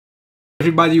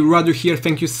Everybody, Radu here.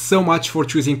 Thank you so much for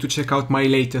choosing to check out my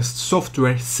latest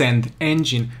software,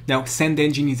 SendEngine. Now,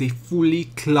 SendEngine is a fully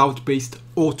cloud-based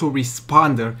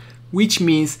autoresponder, which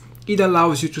means it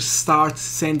allows you to start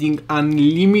sending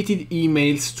unlimited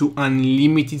emails to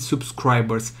unlimited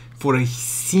subscribers for a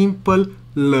simple,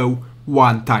 low,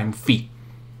 one-time fee.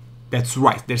 That's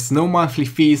right, there's no monthly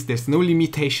fees, there's no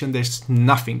limitation, there's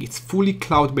nothing. It's fully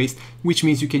cloud-based, which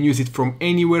means you can use it from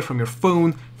anywhere, from your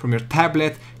phone, from your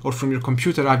tablet, or from your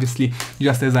computer, obviously,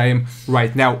 just as I am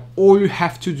right now. All you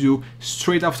have to do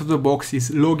straight out of the box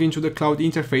is log into the cloud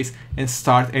interface and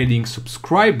start adding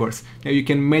subscribers. Now you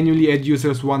can manually add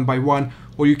users one by one,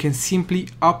 or you can simply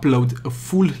upload a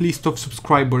full list of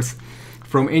subscribers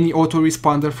from any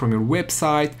autoresponder, from your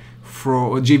website,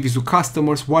 for JVZoo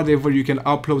customers, whatever. You can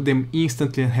upload them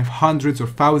instantly and have hundreds or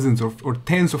thousands or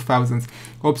tens of thousands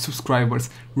of subscribers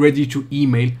ready to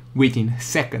email within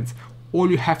seconds.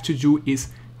 All you have to do is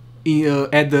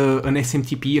add an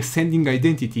SMTP, a sending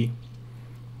identity,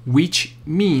 which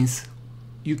means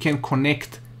you can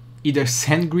connect either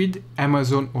SendGrid,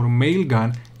 Amazon or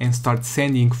Mailgun and start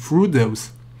sending through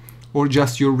those, or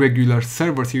just your regular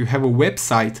server. So you have a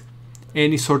website,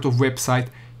 any sort of website,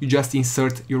 you just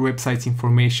insert your website's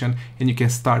information and you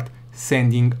can start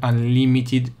sending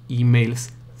unlimited emails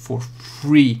for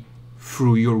free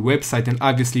through your website. And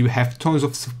obviously we have tons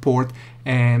of support,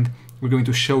 and we're going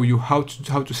to show you how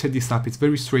to set this up. It's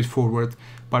very straightforward,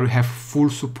 but we have full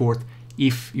support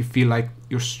if you feel like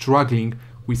you're struggling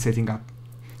with setting up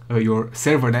your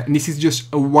server. And this is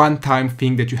just a one-time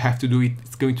thing that you have to do.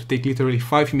 It's going to take literally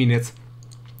 5 minutes,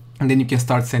 and then you can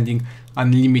start sending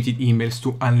unlimited emails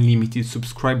to unlimited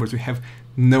subscribers. We have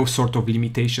no sort of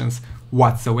limitations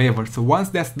whatsoever. So once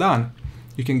that's done,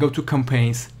 you can go to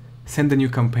campaigns, send a new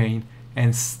campaign,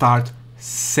 and start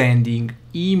sending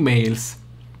emails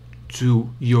to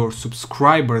your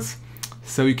subscribers.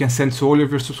 So you can send to all of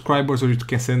your subscribers, or you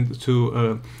can send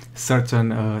to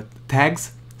certain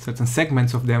tags, certain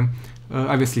segments of them.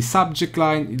 Obviously subject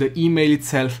line, the email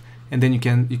itself, and then you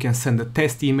can send a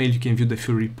test email, you can view the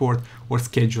full report or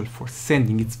schedule for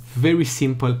sending. It's very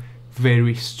simple,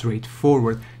 very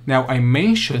straightforward. Now, I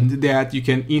mentioned that you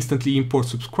can instantly import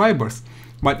subscribers,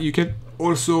 but you can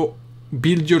also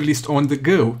build your list on the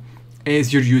go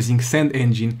as you're using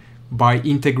SendEngine by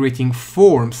integrating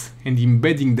forms and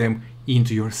embedding them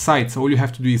into your site. So all you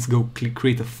have to do is go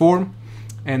create a form,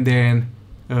 and then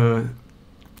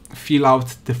fill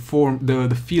out the form,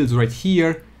 the fields right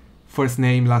here. First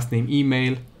name, last name,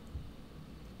 email,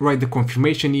 write the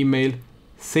confirmation email,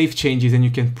 save changes, and you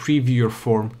can preview your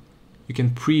form. You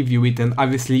can preview it, and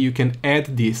obviously you can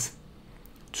add this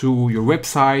to your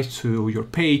website, to your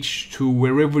page, to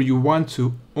wherever you want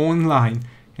to online,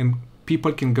 and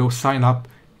people can go sign up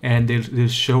and they'll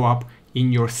show up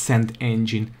in your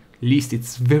SendEngine list.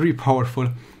 It's very powerful,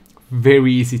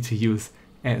 very easy to use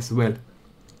as well.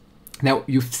 Now,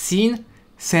 you've seen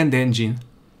SendEngine.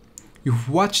 You've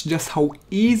watched just how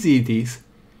easy it is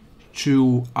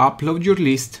to upload your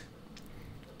list,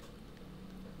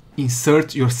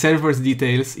 insert your server's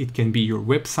details. It can be your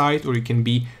website, or it can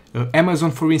be Amazon,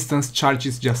 for instance,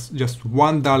 charges just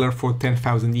 $1 for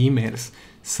 10,000 emails.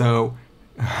 So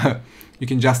you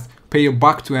can just pay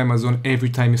 $1 to Amazon every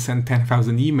time you send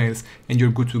 10,000 emails, and you're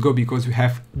good to go because you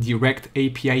have direct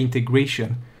API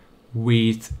integration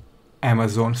with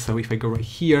Amazon. So if I go right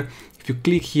here, if you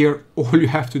click here, all you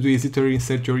have to do is literally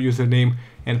insert your username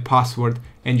and password,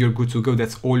 and you're good to go.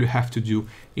 That's all you have to do.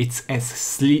 It's as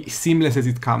seamless as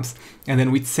it comes. And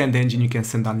then with SendEngine, you can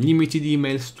send unlimited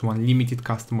emails to unlimited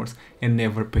customers and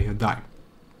never pay a dime.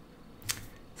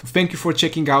 So thank you for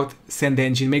checking out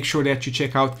SendEngine. Make sure that you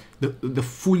check out the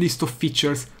full list of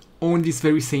features on this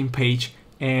very same page,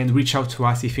 and reach out to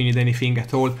us if you need anything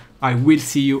at all. I will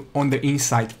see you on the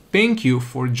inside. Thank you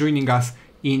for joining us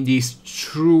in this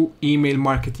true email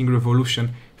marketing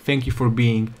revolution. Thank you for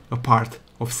being a part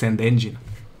of SendEngine.